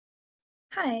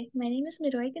Hi, my name is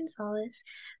Midori Gonzalez.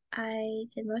 I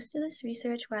did most of this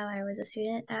research while I was a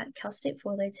student at Cal State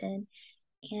Fullerton,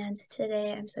 and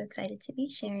today I'm so excited to be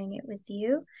sharing it with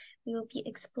you. We will be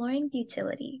exploring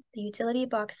Bea-utility, the utility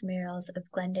box murals of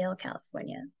Glendale,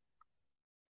 California.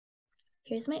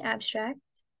 Here's my abstract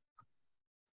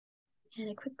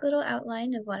and a quick little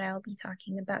outline of what I'll be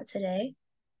talking about today.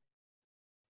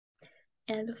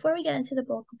 And before we get into the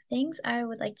bulk of things, I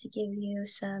would like to give you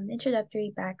some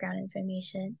introductory background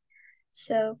information.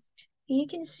 So you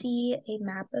can see a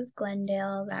map of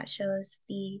Glendale that shows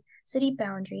the city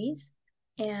boundaries,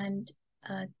 and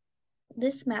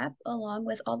this map, along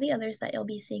with all the others that you'll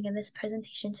be seeing in this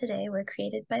presentation today, were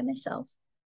created by myself.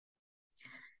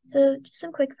 So just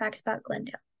some quick facts about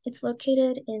Glendale. It's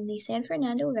located in the San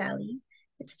Fernando Valley.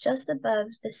 It's just above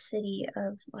the city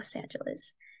of Los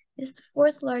Angeles. It's the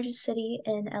fourth largest city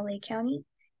in LA County,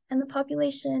 and the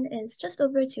population is just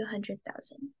over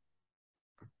 200,000.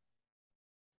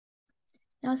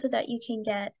 Now, so that you can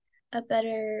get a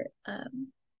better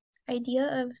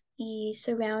idea of the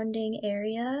surrounding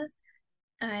area,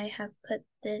 I have put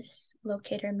this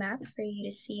locator map for you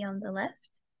to see on the left.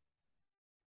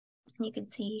 And you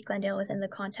can see Glendale within the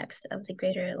context of the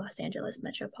greater Los Angeles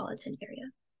metropolitan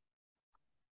area.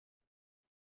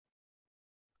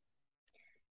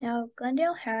 Now,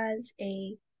 Glendale has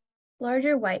a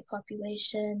larger white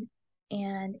population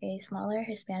and a smaller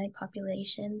Hispanic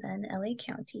population than LA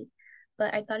County,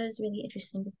 but I thought it was really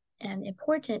interesting and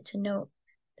important to note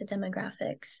the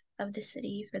demographics of the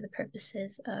city for the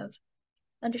purposes of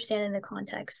understanding the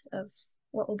context of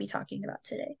what we'll be talking about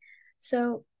today.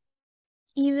 So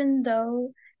even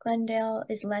though Glendale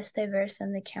is less diverse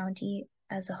than the county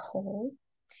as a whole,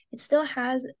 it still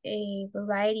has a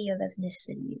variety of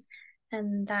ethnicities,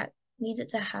 and that needs it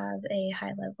to have a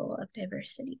high level of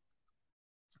diversity.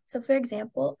 So for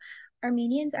example,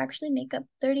 Armenians actually make up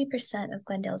 30% of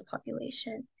Glendale's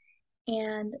population,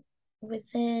 and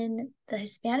within the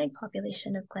Hispanic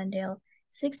population of Glendale,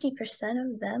 60%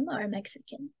 of them are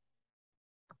Mexican.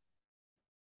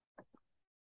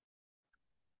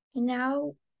 And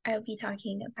now I'll be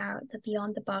talking about the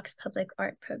Beyond the Box public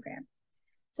art program.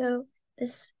 So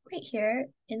this right here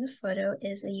in the photo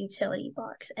is a utility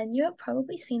box, and you have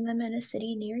probably seen them in a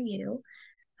city near you.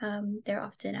 They're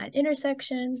often at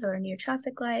intersections or near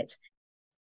traffic lights.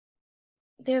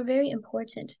 They're very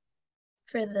important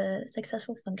for the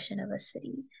successful function of a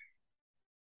city,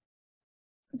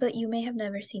 but you may have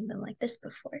never seen them like this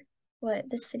before. What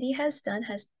the city has done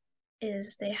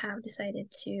is they have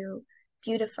decided to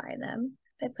beautify them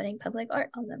by putting public art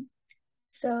on them.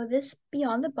 So this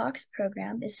Beyond the Box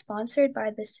program is sponsored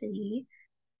by the City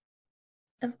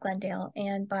of Glendale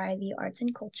and by the Arts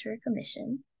and Culture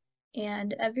Commission.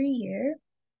 And every year,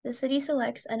 the city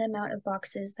selects an amount of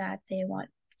boxes that they want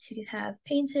to have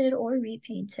painted or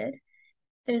repainted.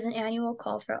 There's an annual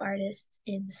call for artists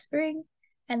in the spring,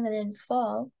 and then in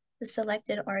fall, the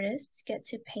selected artists get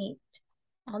to paint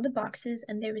on the boxes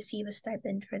and they receive a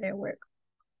stipend for their work.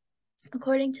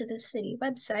 According to the city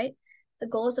website, the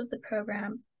goals of the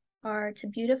program are to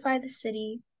beautify the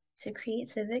city, to create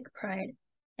civic pride,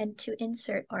 and to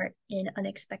insert art in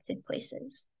unexpected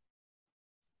places.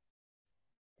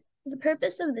 The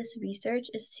purpose of this research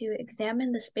is to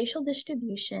examine the spatial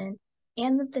distribution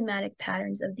and the thematic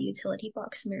patterns of the utility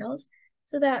box murals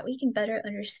so that we can better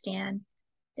understand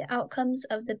the outcomes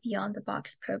of the Beyond the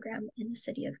Box program in the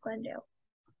city of Glendale.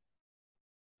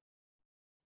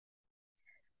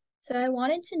 So I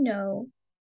wanted to know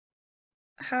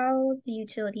how the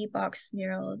utility box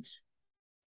murals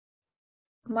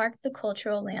mark the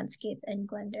cultural landscape in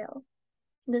Glendale.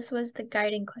 This was the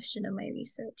guiding question of my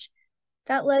research.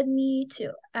 That led me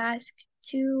to ask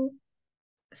two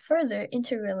further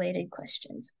interrelated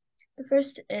questions. The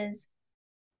first is,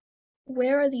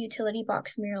 where are the utility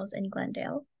box murals in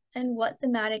Glendale, and what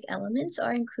thematic elements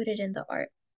are included in the art?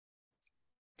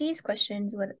 These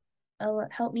questions would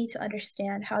help me to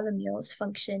understand how the murals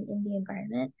function in the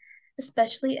environment,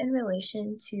 especially in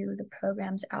relation to the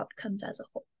program's outcomes as a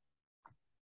whole.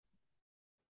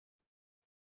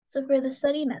 So for the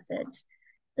study methods,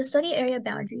 the study area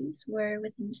boundaries were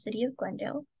within the city of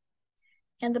Glendale,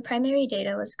 and the primary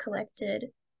data was collected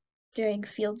during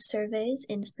field surveys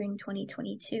in spring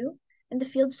 2022. And the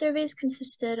field surveys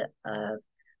consisted of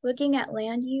looking at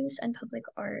land use and public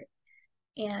art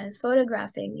and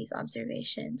photographing these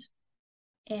observations.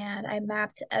 And I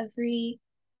mapped every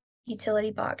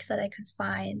utility box that I could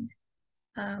find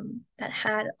that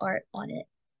had art on it.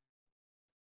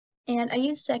 And I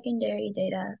used secondary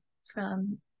data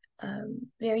from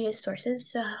various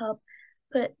sources to help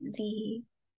put the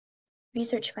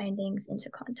research findings into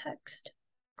context.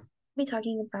 be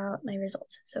talking about my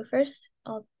results. So first,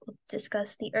 I'll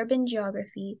discuss the urban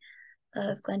geography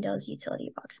of Glendale's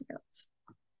utility box murals.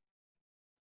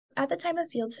 At the time of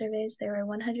field surveys, there were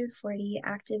 140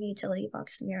 active utility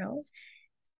box murals,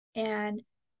 and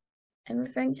I'm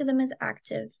referring to them as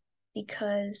active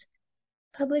because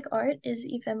public art is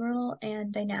ephemeral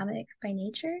and dynamic by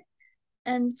nature,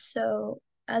 and so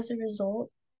as a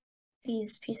result,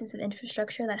 these pieces of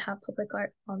infrastructure that have public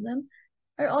art on them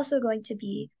are also going to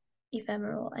be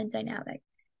ephemeral and dynamic.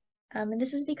 And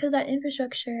this is because that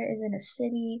infrastructure is in a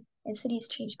city, and cities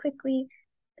change quickly,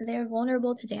 and they're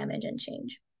vulnerable to damage and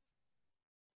change.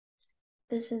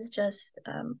 This is just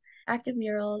active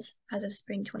murals as of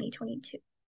spring 2022.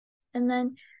 And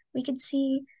then we could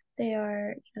see they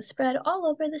are spread all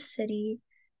over the city,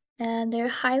 and they're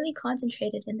highly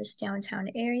concentrated in this downtown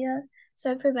area. So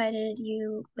I've provided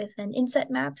you with an inset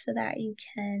map so that you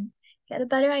can get a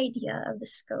better idea of the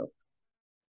scope.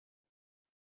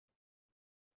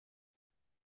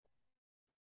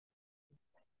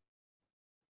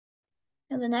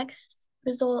 Now the next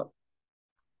result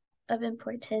of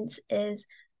importance is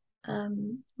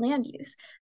land use.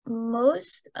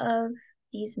 Most of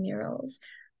these murals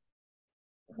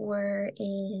were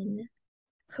in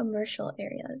commercial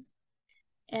areas,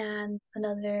 and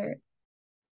another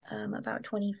about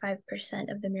 25%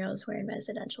 of the murals were in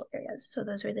residential areas. So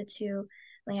those were the two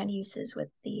land uses with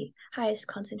the highest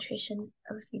concentration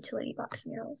of utility box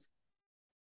murals.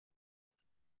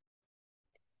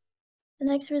 The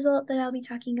next result that I'll be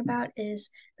talking about is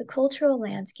the cultural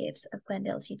landscapes of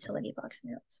Glendale's utility box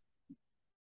murals.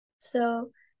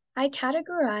 So I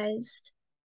categorized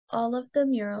all of the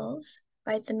murals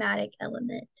by thematic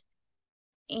element,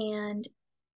 and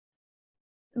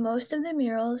most of the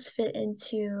murals fit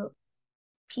into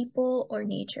people or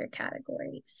nature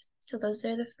categories. So those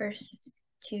are the first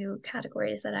two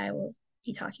categories that I will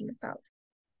be talking about.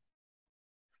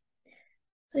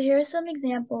 So here are some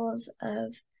examples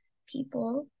of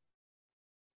people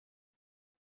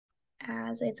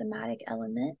as a thematic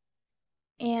element,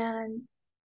 and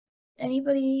any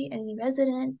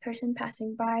resident, person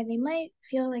passing by, they might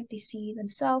feel like they see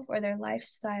themselves or their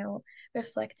lifestyle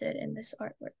reflected in this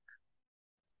artwork.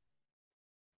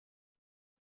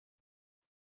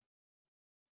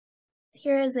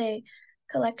 Here is a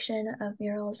collection of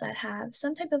murals that have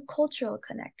some type of cultural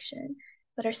connection,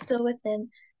 but are still within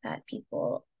that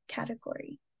people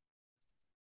category.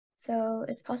 So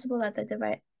it's possible that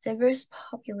the diverse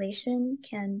population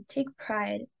can take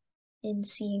pride in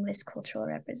seeing this cultural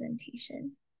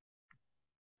representation.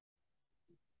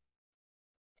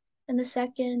 And the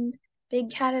second big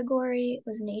category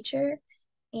was nature.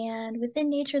 And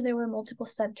within nature, there were multiple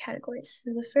subcategories.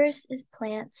 So the first is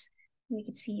plants. We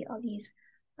could see all these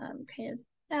kind of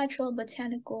natural,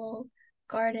 botanical,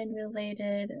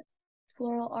 garden-related,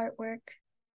 floral artwork.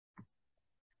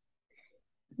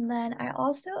 And then I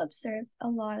also observed a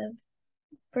lot of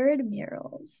bird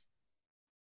murals.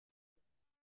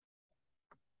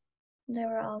 There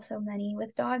were also many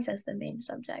with dogs as the main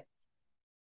subject.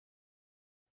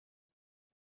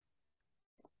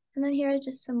 And then here are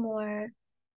just some more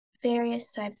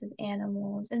various types of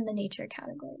animals in the nature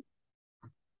category.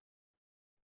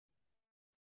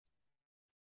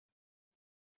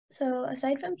 So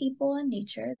aside from people and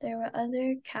nature, there were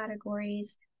other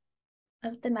categories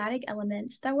of thematic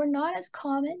elements that were not as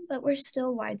common, but were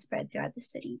still widespread throughout the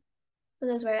city. So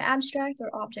those were abstract or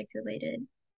object-related,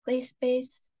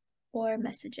 place-based, or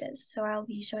messages. So I'll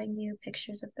be showing you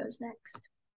pictures of those next.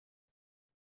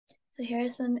 So here are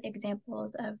some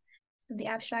examples of the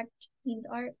abstract themed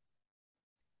art.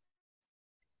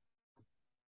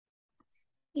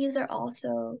 These are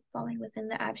also falling within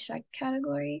the abstract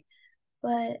category,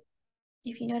 but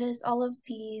if you notice, all of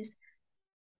these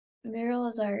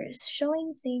murals are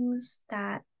showing things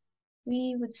that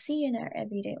we would see in our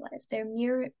everyday life. They're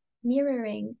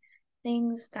mirroring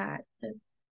things that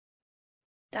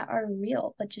are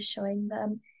real, but just showing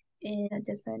them in a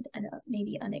different and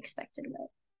maybe unexpected way.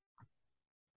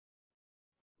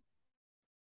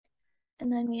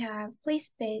 And then we have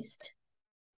place-based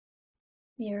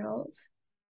murals.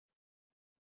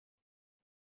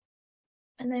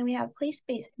 And then we have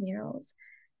place-based murals,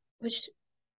 which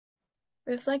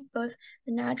reflect both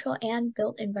the natural and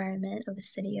built environment of the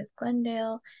city of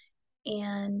Glendale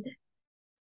and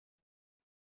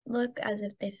look as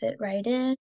if they fit right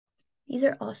in. These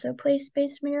are also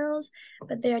place-based murals,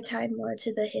 but they are tied more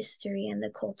to the history and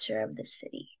the culture of the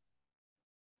city.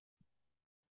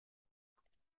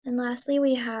 And lastly,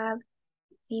 we have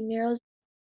the murals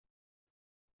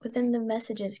within the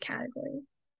messages category.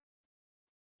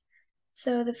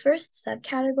 So the first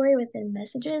subcategory within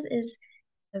messages is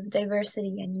of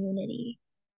diversity and unity.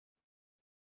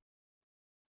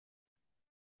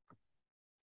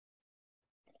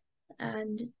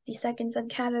 And the second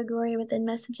subcategory within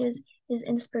messages is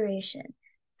inspiration.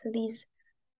 So these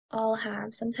all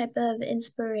have some type of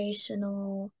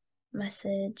inspirational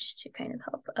message to kind of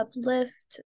help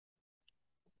uplift.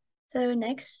 So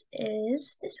next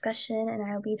is discussion, and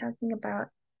I'll be talking about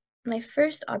my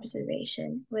first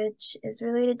observation, which is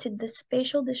related to the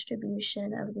spatial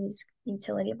distribution of these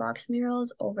utility box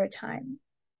murals over time.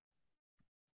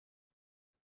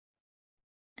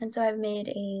 And so I've made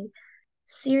a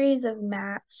series of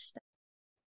maps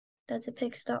that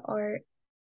depicts the art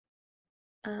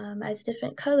as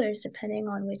different colors depending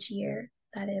on which year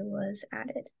that it was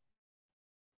added.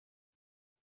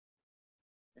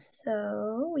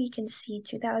 So we can see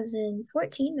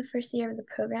 2014, the first year of the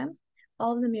program,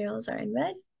 all of the murals are in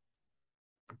red.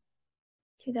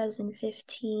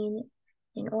 2015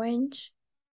 in orange.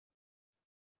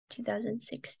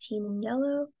 2016 in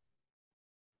yellow.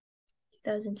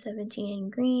 2017 in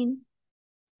green.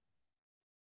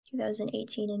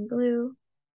 2018 in blue.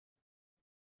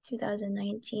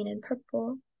 2019 in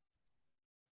purple.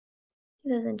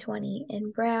 2020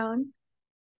 in brown.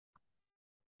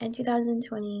 And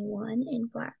 2021 in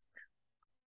black.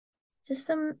 Just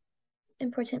some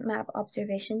important map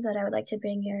observations that I would like to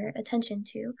bring your attention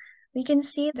to. We can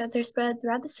see that they're spread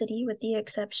throughout the city with the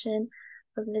exception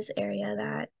of this area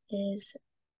that is,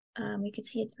 we could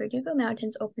see it's Verdugo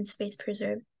Mountains Open Space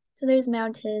Preserve. So there's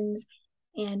mountains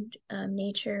and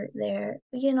nature there.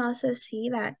 We can also see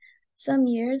that some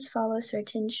years follow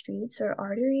certain streets or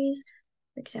arteries.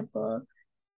 For example,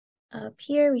 up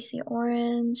here we see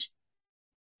orange,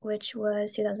 which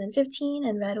was 2015,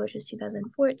 and red, which was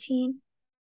 2014.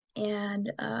 And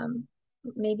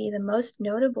maybe the most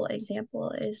notable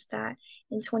example is that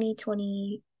in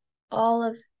 2020, all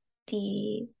of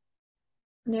the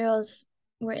murals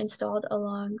were installed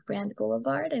along Brand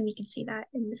Boulevard, and we can see that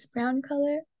in this brown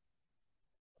color.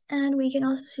 And we can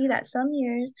also see that some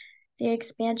years the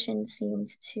expansion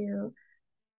seems to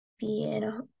be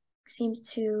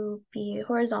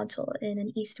horizontal in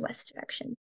an east-west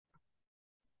direction.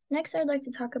 Next, I'd like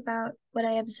to talk about what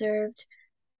I observed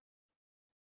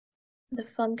the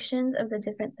functions of the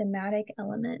different thematic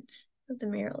elements of the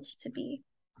murals to be.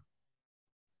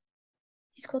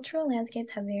 These cultural landscapes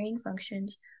have varying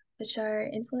functions, which are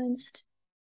influenced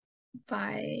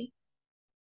by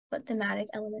what thematic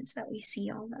elements that we see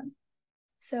on them.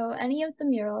 So any of the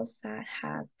murals that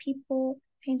have people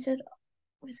painted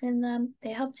within them,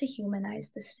 they help to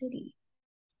humanize the city.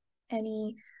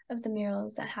 Any of the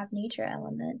murals that have nature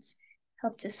elements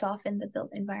help to soften the built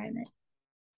environment.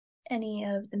 Any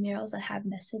of the murals that have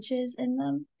messages in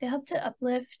them, they help to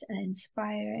uplift and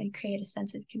inspire and create a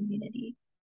sense of community.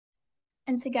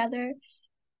 And together,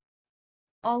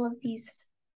 all of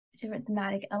these different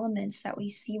thematic elements that we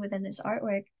see within this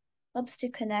artwork helps to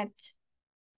connect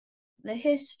the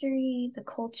history, the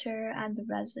culture, and the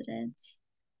residents,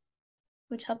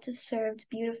 which help to serve to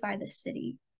beautify the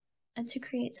city and to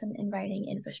create some inviting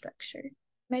infrastructure.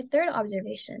 My third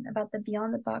observation about the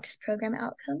Beyond the Box program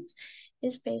outcomes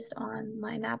is based on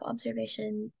my map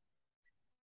observation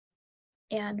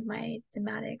and my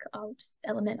thematic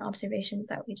element observations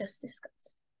that we just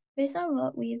discussed. Based on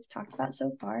what we've talked about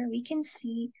so far, we can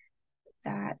see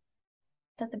that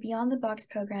the Beyond the Box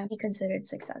program be considered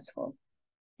successful.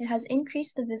 It has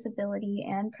increased the visibility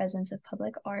and presence of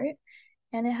public art,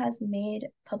 and it has made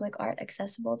public art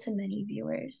accessible to many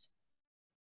viewers.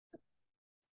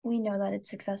 We know that it's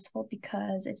successful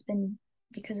because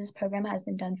this program has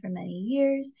been done for many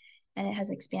years and it has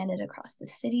expanded across the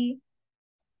city.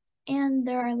 And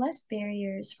there are less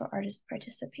barriers for artist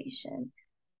participation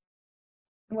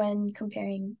when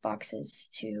comparing boxes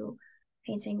to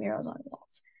painting murals on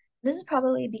walls. This is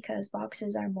probably because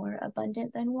boxes are more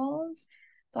abundant than walls.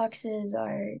 Boxes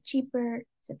are cheaper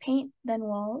to paint than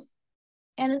walls.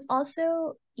 And it's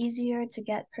also easier to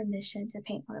get permission to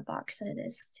paint on a box than it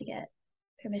is to get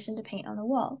permission to paint on a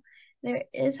wall. There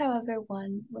is, however,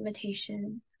 one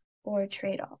limitation or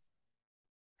trade-off,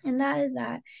 and that is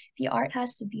that the art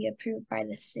has to be approved by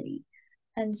the city.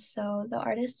 And so the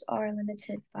artists are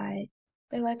limited by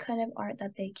what kind of art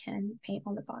that they can paint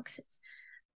on the boxes.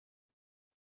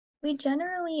 We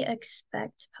generally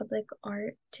expect public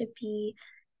art to be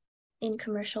in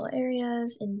commercial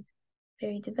areas, in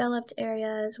very developed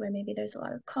areas where maybe there's a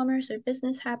lot of commerce or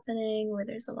business happening, where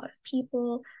there's a lot of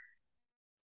people.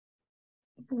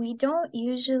 We don't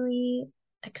usually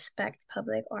expect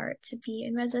public art to be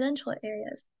in residential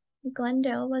areas.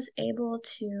 Glendale was able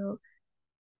to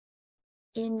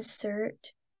insert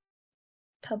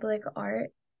public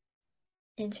art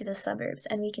into the suburbs.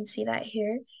 And we can see that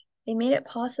here. They made it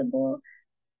possible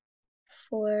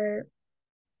for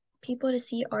people to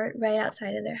see art right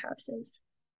outside of their houses.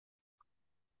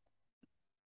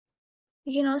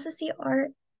 You can also see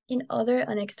art in other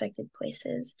unexpected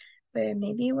places where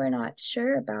maybe we're not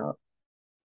sure about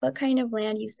what kind of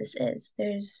land use this is.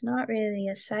 There's not really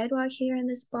a sidewalk here in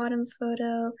this bottom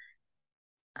photo.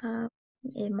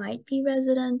 It might be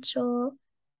residential,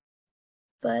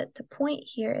 but the point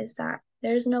here is that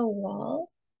there's no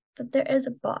wall, but there is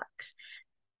a box.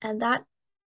 And that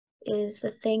is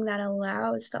the thing that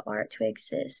allows the art to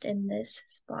exist in this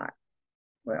spot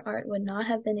where art would not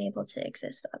have been able to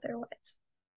exist otherwise.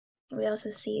 We also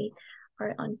see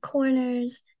art on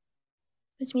corners,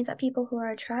 which means that people who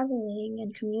are traveling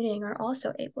and commuting are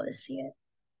also able to see it.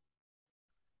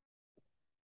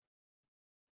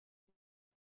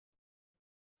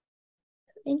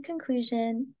 In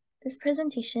conclusion, this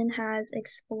presentation has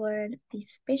explored the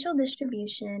spatial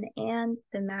distribution and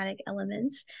thematic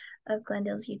elements of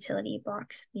Glendale's utility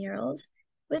box murals,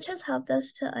 which has helped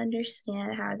us to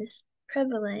understand how this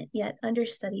prevalent yet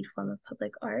understudied form of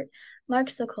public art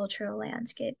marks the cultural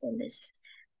landscape in this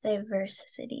diverse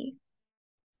city.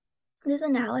 This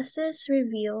analysis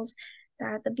reveals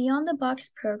that the Beyond the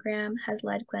Box program has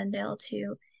led Glendale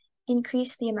to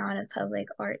increase the amount of public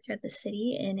art throughout the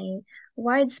city in a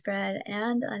widespread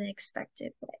and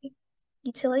unexpected way.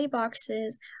 Utility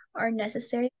boxes are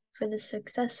necessary for the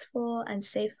successful and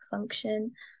safe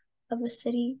function of a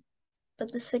city,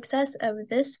 but the success of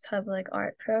this public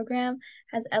art program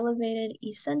has elevated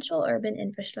essential urban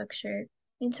infrastructure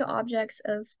into objects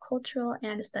of cultural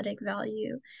and aesthetic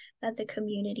value that the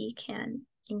community can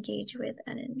engage with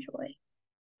and enjoy.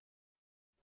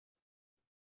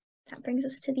 That brings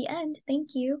us to the end.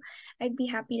 Thank you. I'd be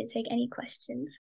happy to take any questions.